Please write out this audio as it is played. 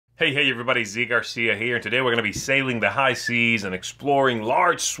Hey everybody, Garcia here, and today we're going to be sailing the high seas and exploring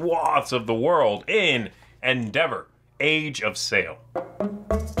large swaths of the world in Endeavor, Age of Sail.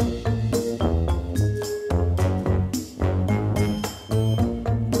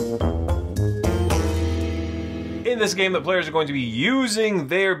 In this game, the players are going to be using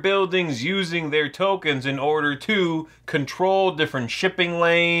their buildings, using their tokens in order to control different shipping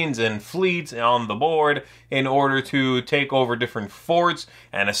lanes and fleets on the board in order to take over different forts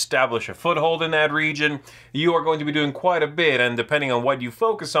and establish a foothold in that region. You are going to be doing quite a bit, and depending on what you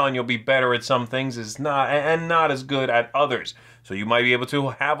focus on, you'll be better at some things not as good at others. So you might be able to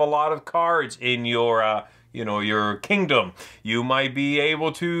have a lot of cards in your your kingdom. You might be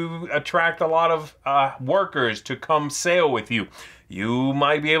able to attract a lot of workers to come sail with you. You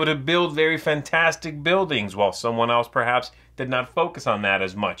might be able to build very fantastic buildings while someone else perhaps did not focus on that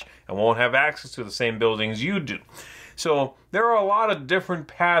as much and won't have access to the same buildings you do. So there are a lot of different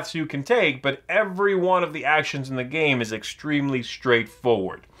paths you can take, but every one of the actions in the game is extremely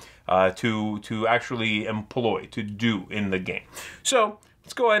straightforward to actually employ, to do in the game. So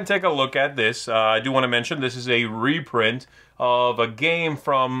let's go ahead and take a look at this. I do want to mention this is a reprint of a game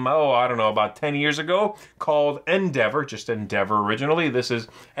from, I don't know, about 10 years ago called Endeavor, just Endeavor originally. This is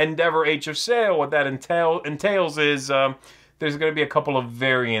Endeavor Age of Sail. What that entails is there's going to be a couple of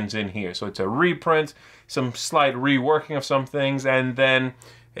variants in here. So it's a reprint, some slight reworking of some things, and then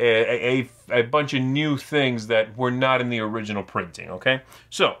a bunch of new things that were not in the original printing, okay?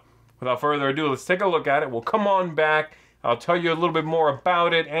 So without further ado, let's take a look at it. We'll come on back. I'll tell you a little bit more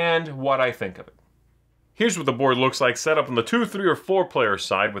about it and what I think of it. Here's what the board looks like set up on the 2, 3, or 4 player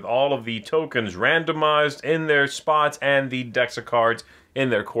side with all of the tokens randomized in their spots and the decks of cards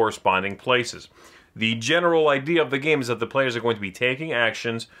in their corresponding places. The general idea of the game is that the players are going to be taking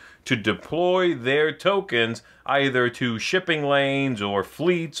actions to deploy their tokens either to shipping lanes or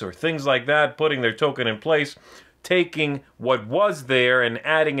fleets or things like that, putting their token in place, taking what was there and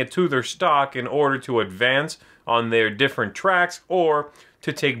adding it to their stock in order to advance on their different tracks or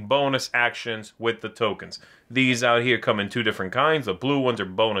to take bonus actions with the tokens. These out here come in 2 different kinds. The blue ones are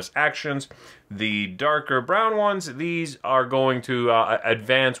bonus actions. The darker brown ones, these are going to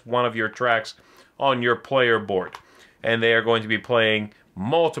advance one of your tracks on your player board. And they are going to be playing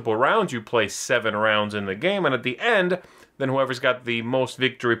multiple rounds. You play 7 rounds in the game, and at the end, then whoever's got the most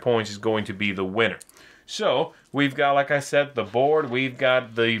victory points is going to be the winner. So we've got, like I said, the board. We've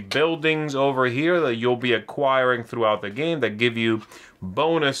got the buildings over here that you'll be acquiring throughout the game that give you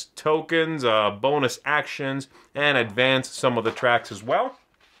bonus tokens, bonus actions, and advance some of the tracks as well.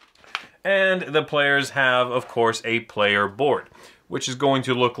 And the players have, of course, a player board, which is going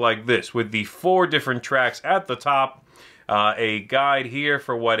to look like this, with the 4 different tracks at the top, a guide here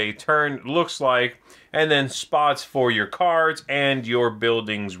for what a turn looks like, and then spots for your cards and your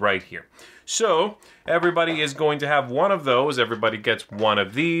buildings right here. So everybody is going to have one of those. Everybody gets one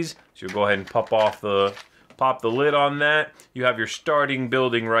of these. So you'll go ahead and pop the lid on that. You have your starting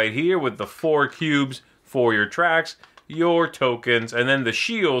building right here with the 4 cubes for your tracks, your tokens, and then the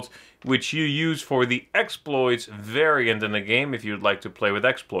shields, which you use for the exploits variant in the game if you'd like to play with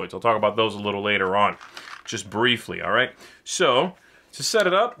exploits. I'll talk about those a little later on, just briefly, all right? So to set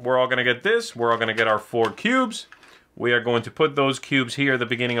it up, we're all going to get this. We're all going to get our 4 cubes. We are going to put those cubes here at the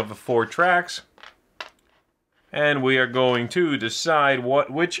beginning of the 4 tracks. And we are going to decide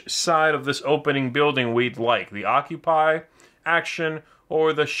which side of this opening building we'd like. The occupy action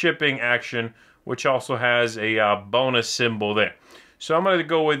or the shipping action, which also has a bonus symbol there. So I'm going to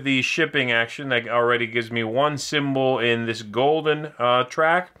go with the shipping action. That already gives me 1 symbol in this golden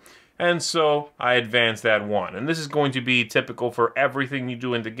track. And so I advance that 1. And this is going to be typical for everything you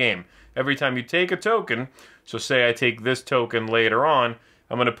do in the game. Every time you take a token, so say I take this token later on,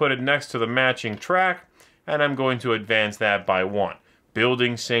 I'm going to put it next to the matching track, and I'm going to advance that by 1.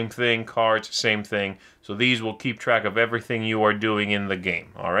 Building, same thing. Cards, same thing. So these will keep track of everything you are doing in the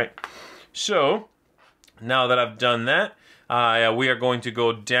game. All right. So now that I've done that, we are going to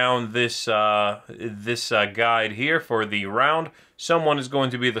go down this guide here for the round. Someone is going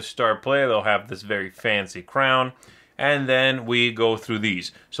to be the star player. They'll have this very fancy crown. And then we go through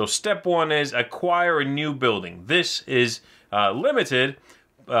these. So step 1 is acquire a new building. This is limited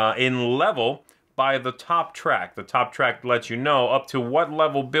in level by the top track. The top track lets you know up to what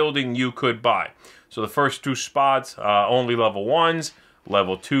level building you could buy. So the first 2 spots, only level 1s,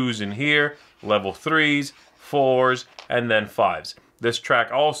 level 2s in here, level 3s, 4s, and then 5s. This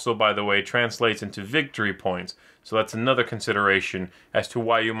track also, by the way, translates into victory points. So that's another consideration as to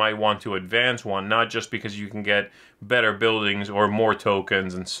why you might want to advance one, not just because you can get better buildings or more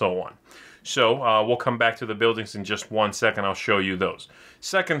tokens and so on. So we'll come back to the buildings in just 1 second. I'll show you those.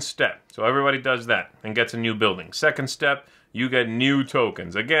 Second step. So everybody does that and gets a new building. Second step, you get new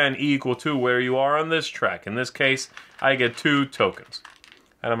tokens. Again, equal to where you are on this track. In this case, I get 2 tokens.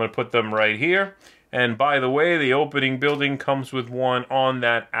 And I'm going to put them right here. And by the way, the opening building comes with 1 on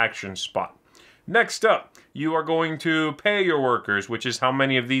that action spot. Next up, you are going to pay your workers, which is how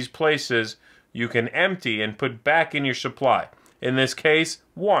many of these places you can empty and put back in your supply. In this case,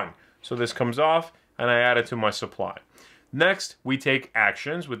 1. So this comes off, and I add it to my supply. Next, we take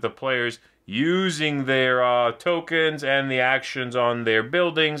actions with the players using their tokens and the actions on their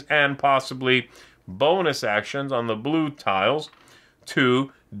buildings, and possibly bonus actions on the blue tiles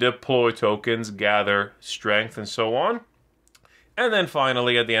to deploy tokens, gather strength, and so on. And then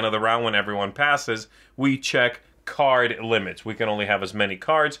finally, at the end of the round, when everyone passes, we check card limits. We can only have as many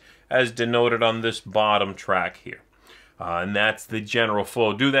cards as denoted on this bottom track here. And that's the general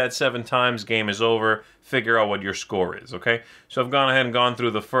flow. Do that 7 times, game is over. Figure out what your score is, okay? So I've gone ahead and gone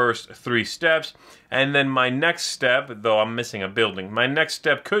through the first 3 steps. And then my next step, though I'm missing a building, my next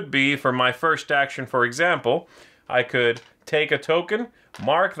step could be, for my first action, for example, I could take a token,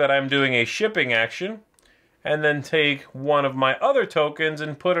 mark that I'm doing a shipping action, and then take one of my other tokens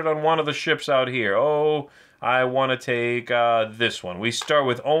and put it on one of the ships out here. Oh, I want to take this one. We start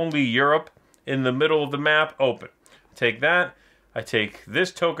with only Europe in the middle of the map, open. Take that, I take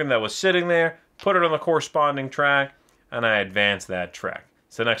this token that was sitting there, put it on the corresponding track, and I advance that track.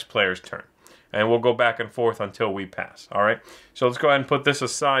 It's the next player's turn. And we'll go back and forth until we pass, all right? So let's go ahead and put this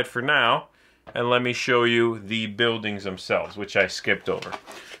aside for now, and let me show you the buildings themselves, which I skipped over.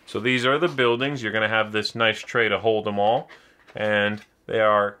 So these are the buildings. You're going to have this nice tray to hold them all, and there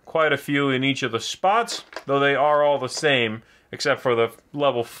are quite a few in each of the spots, though they are all the same, except for the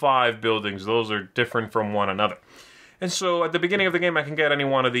level 5 buildings. Those are different from one another. And so at the beginning of the game, I can get any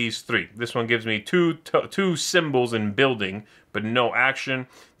one of these 3. This one gives me two symbols in building, but no action.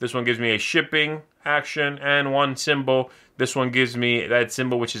 This one gives me a shipping action and 1 symbol. This one gives me that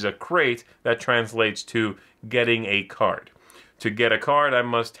symbol, which is a crate, that translates to getting a card. To get a card, I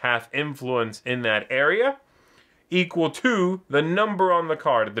must have influence in that area equal to the number on the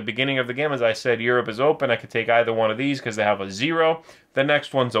card. At the beginning of the game, as I said, Europe is open. I could take either one of these because they have a 0. The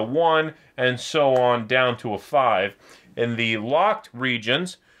next one's a 1, and so on down to a 5. In the locked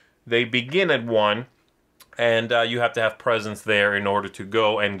regions, they begin at 1, and you have to have presence there in order to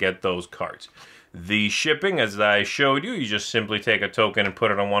go and get those cards. The shipping, as I showed you, you just simply take a token and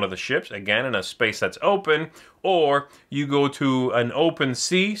put it on one of the ships, again in a space that's open, or you go to an open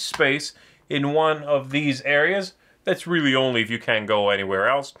sea space in one of these areas. That's really only if you can't go anywhere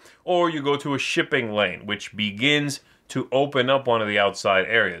else. Or you go to a shipping lane, which begins to open up one of the outside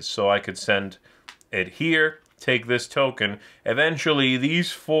areas. So I could send it here, take this token. Eventually,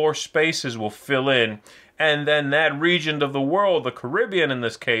 these 4 spaces will fill in, and then that region of the world, the Caribbean in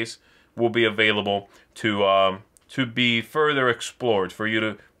this case, will be available to be further explored, for you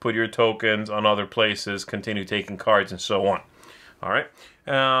to put your tokens on other places, continue taking cards, and so on. All right.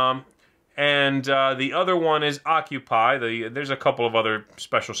 The other one is Occupy. There's a couple of other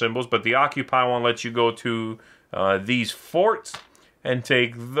special symbols, but the Occupy one lets you go to these forts and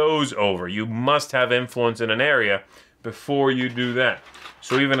take those over. You must have influence in an area before you do that.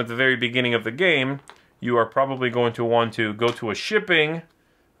 So even at the very beginning of the game, you are probably going to want to go to a shipping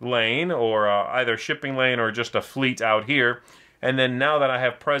lane, or either shipping lane or just a fleet out here. And then now that I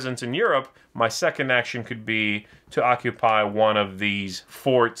have presence in Europe, my second action could be to occupy one of these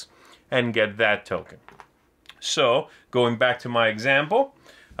forts and get that token. So, going back to my example,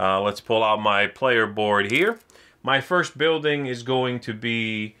 let's pull out my player board here. My first building is going to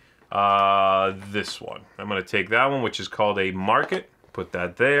be this one. I'm going to take that one, which is called a market. Put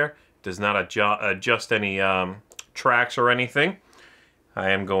that there. Does not adjust any tracks or anything.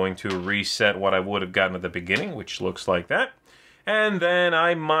 I am going to reset what I would have gotten at the beginning, which looks like that. And then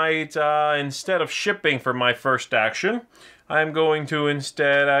I might, instead of shipping for my first action, I'm going to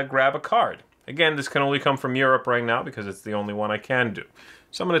instead grab a card. Again, this can only come from Europe right now because it's the only one I can do.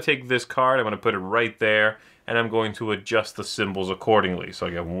 So I'm going to take this card, I'm going to put it right there, and I'm going to adjust the symbols accordingly. So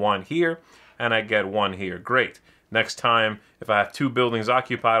I get one here, and I get one here. Great. Next time, if I have 2 buildings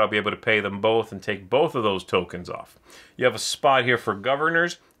occupied, I'll be able to pay them both and take both of those tokens off. You have a spot here for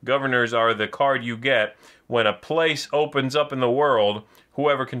governors. Governors are the card you get when a place opens up in the world.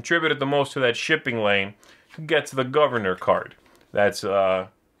 Whoever contributed the most to that shipping lane gets the governor card. That's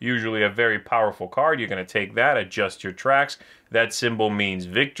usually a very powerful card. You're going to take that, adjust your tracks. That symbol means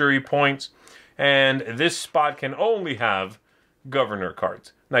victory points. And this spot can only have governor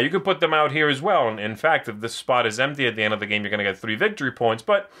cards. Now, you could put them out here as well. And in fact, if this spot is empty at the end of the game, you're going to get 3 victory points.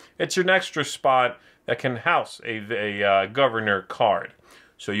 But it's an extra spot that can house a governor card.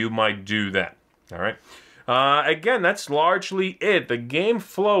 So you might do that. All right. Again, that's largely it. The game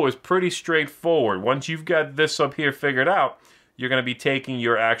flow is pretty straightforward. Once you've got this up here figured out, you're going to be taking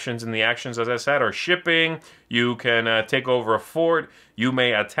your actions, and the actions, as I said, are shipping. You can take over a fort. You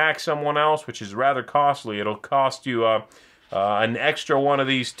may attack someone else, which is rather costly. It'll cost you an extra one of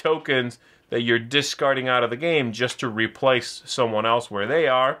these tokens that you're discarding out of the game just to replace someone else where they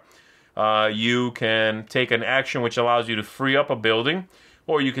are. You can take an action which allows you to free up a building,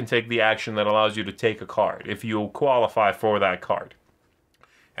 or you can take the action that allows you to take a card if you qualify for that card.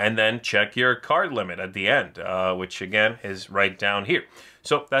 And then check your card limit at the end, which again is right down here.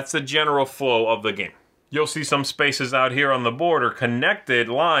 So that's the general flow of the game. You'll see some spaces out here on the board or connected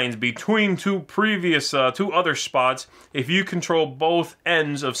lines between two other spots. If you control both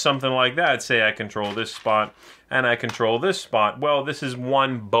ends of something like that, say I control this spot and I control this spot, well, this is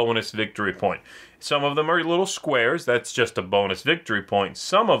 1 bonus victory point. Some of them are little squares, that's just a bonus victory point.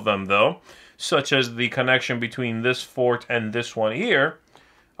 Some of them, though, such as the connection between this fort and this one here,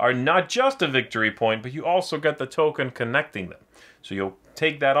 are not just a victory point, but you also get the token connecting them. So you'll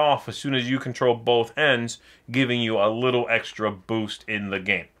take that off as soon as you control both ends, giving you a little extra boost in the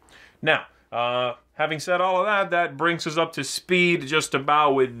game. Now, having said all of that, that brings us up to speed just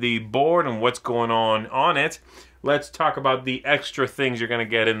about with the board and what's going on it. Let's talk about the extra things you're going to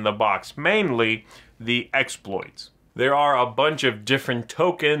get in the box, mainly the exploits. There are a bunch of different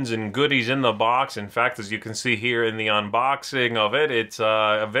tokens and goodies in the box. In fact, as you can see here in the unboxing of it, it's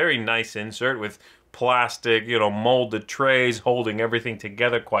a very nice insert with plastic, molded trays holding everything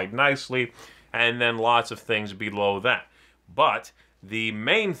together quite nicely, and then lots of things below that. But the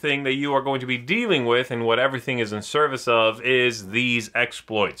main thing that you are going to be dealing with and what everything is in service of is these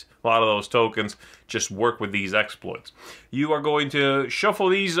exploits. A lot of those tokens just work with these exploits. You are going to shuffle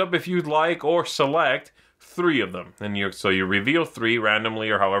these up if you'd like, or select 3 of them. And so you reveal 3 randomly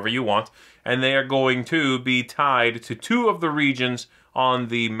or however you want, and they are going to be tied to 2 of the regions on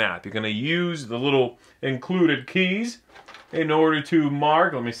the map. You're going to use the little included keys in order to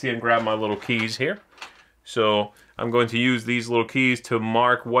mark. Let me see and grab my little keys here. So I'm going to use these little keys to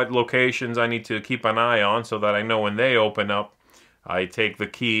mark what locations I need to keep an eye on so that I know when they open up, I take the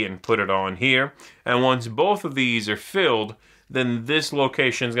key and put it on here. And once both of these are filled, then this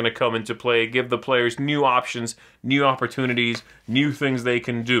location is going to come into play, give the players new options, new opportunities, new things they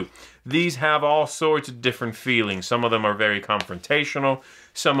can do. These have all sorts of different feelings. Some of them are very confrontational.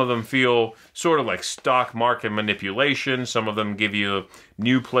 Some of them feel sort of like stock market manipulation. Some of them give you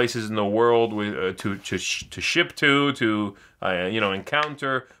new places in the world to ship to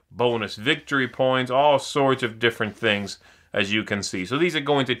encounter, bonus victory points, all sorts of different things, as you can see. So these are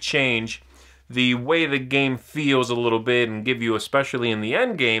going to change the way the game feels a little bit and give you, especially in the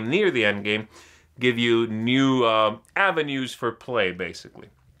end game, near the end game, give you new avenues for play, basically.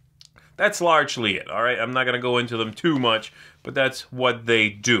 That's largely it, all right? I'm not going to go into them too much, but that's what they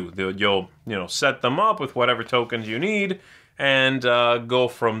do. You'll set them up with whatever tokens you need and go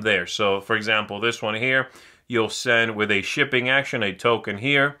from there. So, for example, this one here, you'll send with a shipping action a token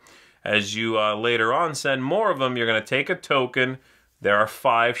here. As you later on send more of them, you're going to take a token. There are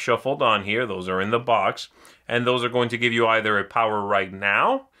 5 shuffled on here. Those are in the box. And those are going to give you either a power right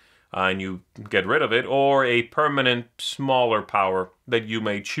now, and you get rid of it, or a permanent smaller power that you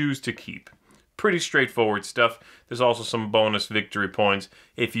may choose to keep. Pretty straightforward stuff. There's also some bonus victory points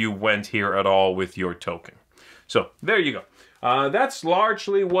if you went here at all with your token. So there you go. That's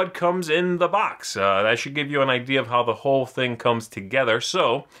largely what comes in the box. That should give you an idea of how the whole thing comes together.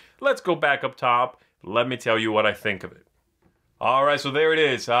 So let's go back up top. Let me tell you what I think of it. Alright, so there it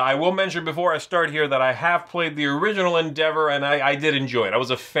is. I will mention before I start here that I have played the original Endeavor, and I did enjoy it. I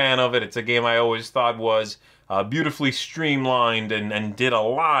was a fan of it. It's a game I always thought was beautifully streamlined and did a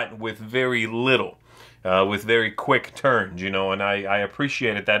lot with very little, with very quick turns, and I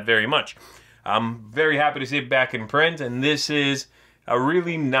appreciated that very much. I'm very happy to see it back in print, and this is a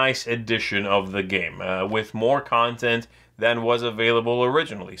really nice edition of the game with more content than was available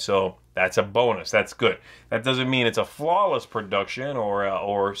originally. So that's a bonus. That's good. That doesn't mean it's a flawless production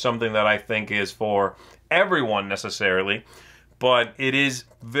or something that I think is for everyone necessarily, but it is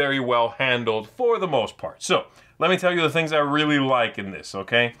very well handled for the most part. So let me tell you the things I really like in this,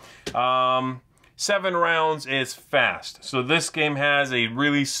 okay? 7 rounds is fast. So this game has a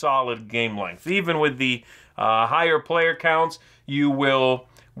really solid game length. Even with the higher player counts, you will,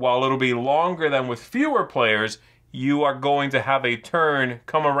 while it'll be longer than with fewer players, you are going to have a turn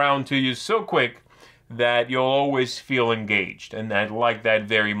come around to you so quick that you'll always feel engaged, and I like that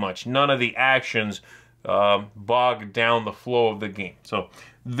very much. None of the actions bog down the flow of the game. So,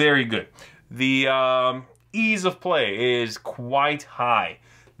 very good. The ease of play is quite high.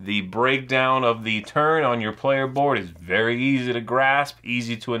 The breakdown of the turn on your player board is very easy to grasp,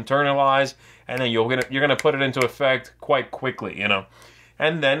 easy to internalize, and then you're gonna put it into effect quite quickly, you know.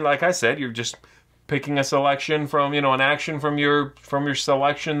 And then, like I said, you're just picking a selection from, you know, an action from your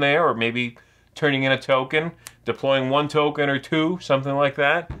selection there, or maybe turning in a token, deploying one token or two, something like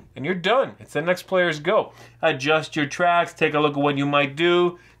that, and you're done. It's the next player's go. Adjust your tracks, take a look at what you might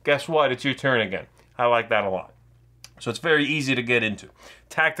do. Guess what? It's your turn again. I like that a lot. So it's very easy to get into.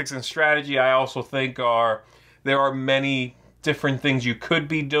 Tactics and strategy, I also think there are many different things you could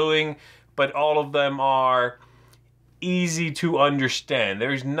be doing, but all of them are easy to understand.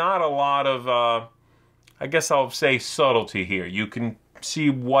 There's not a lot of, I guess I'll say, subtlety here. You can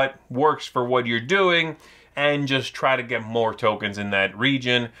see what works for what you're doing and just try to get more tokens in that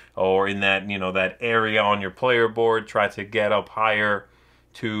region or in that, you know, that area on your player board. Try to get up higher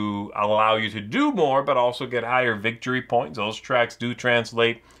to allow you to do more, but also get higher victory points. Those tracks do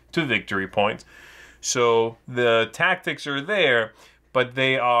translate to victory points. So the tactics are there, but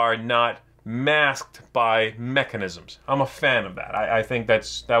they are not masked by mechanisms. I'm a fan of that. I think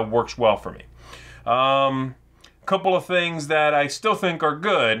that works well for me. Couple of things that I still think are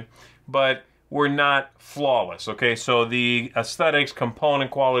good, but were not flawless, okay? So the aesthetics,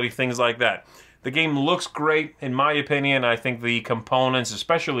 component quality, things like that. The game looks great, in my opinion. I think the components,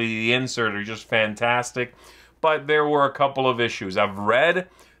 especially the insert, are just fantastic. But there were a couple of issues. I've read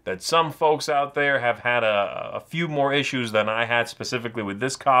that some folks out there have had a few more issues than I had specifically with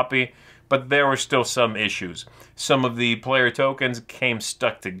this copy, but there were still some issues. Some of the player tokens came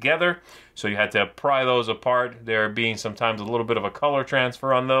stuck together, so you had to pry those apart. There being sometimes a little bit of a color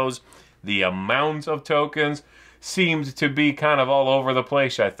transfer on those. The amount of tokens seemed to be kind of all over the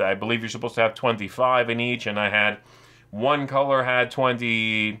place. I believe you're supposed to have 25 in each, and I had one color had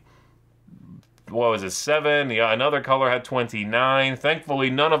 20, what was it, 7? Another color had 29. Thankfully,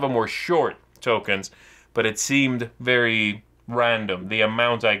 none of them were short tokens, but it seemed very random, the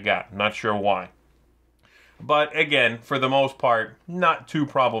amount I got. Not sure why. But again, for the most part, not too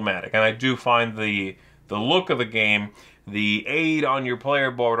problematic. And I do find the look of the game, the aid on your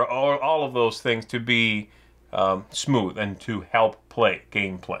player board, all of those things to be smooth and to help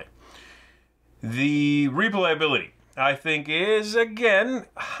gameplay. The replayability, I think, is again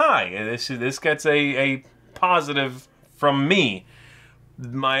high. This gets a positive from me.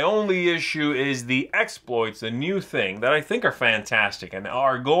 My only issue is the exploits, the new thing that I think are fantastic and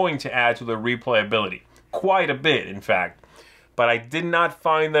are going to add to the replayability quite a bit, in fact. But I did not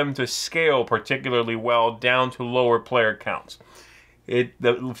find them to scale particularly well down to lower player counts.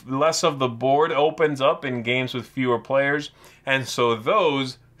 The less of the board opens up in games with fewer players, and so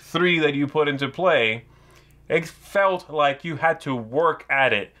those 3 that you put into play, it felt like you had to work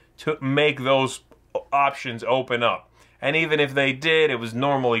at it to make those options open up. And even if they did, it was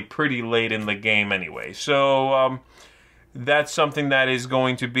normally pretty late in the game anyway. So that's something that is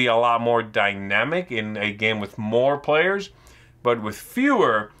going to be a lot more dynamic in a game with more players. But with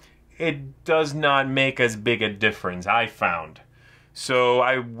fewer, it does not make as big a difference, I found. So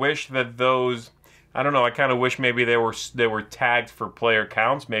I wish that those, I don't know, I kind of wish maybe they were tagged for player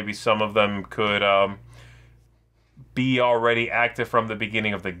counts. Maybe some of them could be already active from the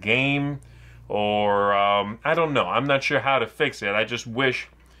beginning of the game. Or, I don't know. I'm not sure how to fix it. I just wish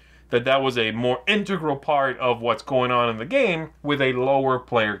that that was a more integral part of what's going on in the game with a lower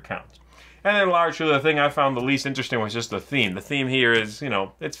player count. And then largely the thing I found the least interesting was just the theme. The theme here is, you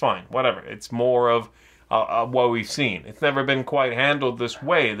know, it's fine, whatever. It's more of what we've seen. It's never been quite handled this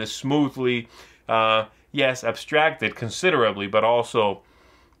way, this smoothly. Yes, abstracted considerably, but also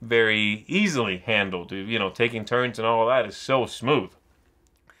very easily handled. You know, taking turns and all of that is so smooth.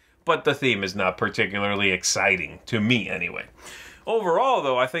 But the theme is not particularly exciting, to me anyway. Overall,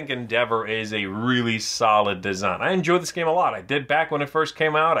 though, I think Endeavor is a really solid design. I enjoyed this game a lot. I did back when it first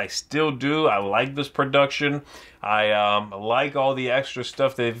came out. I still do. I like this production. I like all the extra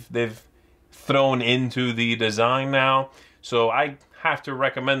stuff they've thrown into the design now. So I have to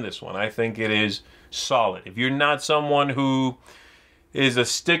recommend this one. I think it is solid. If you're not someone who is a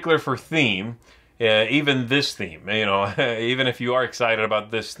stickler for theme, even this theme, you know, even if you are excited about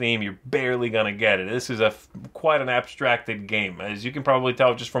this theme, you're barely gonna get it. This is quite an abstracted game, as you can probably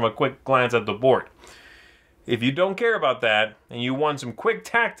tell just from a quick glance at the board. If you don't care about that, and you want some quick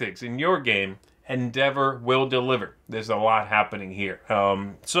tactics in your game, Endeavor will deliver. There's a lot happening here.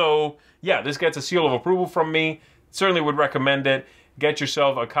 So, yeah, this gets a seal of approval from me. Certainly would recommend it. get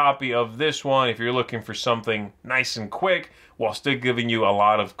yourself a copy of this one if you're looking for something nice and quick while still giving you a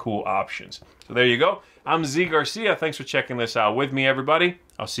lot of cool options. So there you go. I'm Z Garcia. Thanks for checking this out with me, everybody.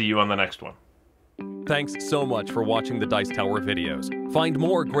 I'll see you on the next one. Thanks so much for watching the Dice Tower videos. Find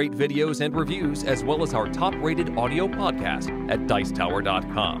more great videos and reviews as well as our top-rated audio podcast at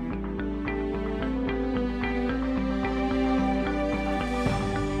Dicetower.com.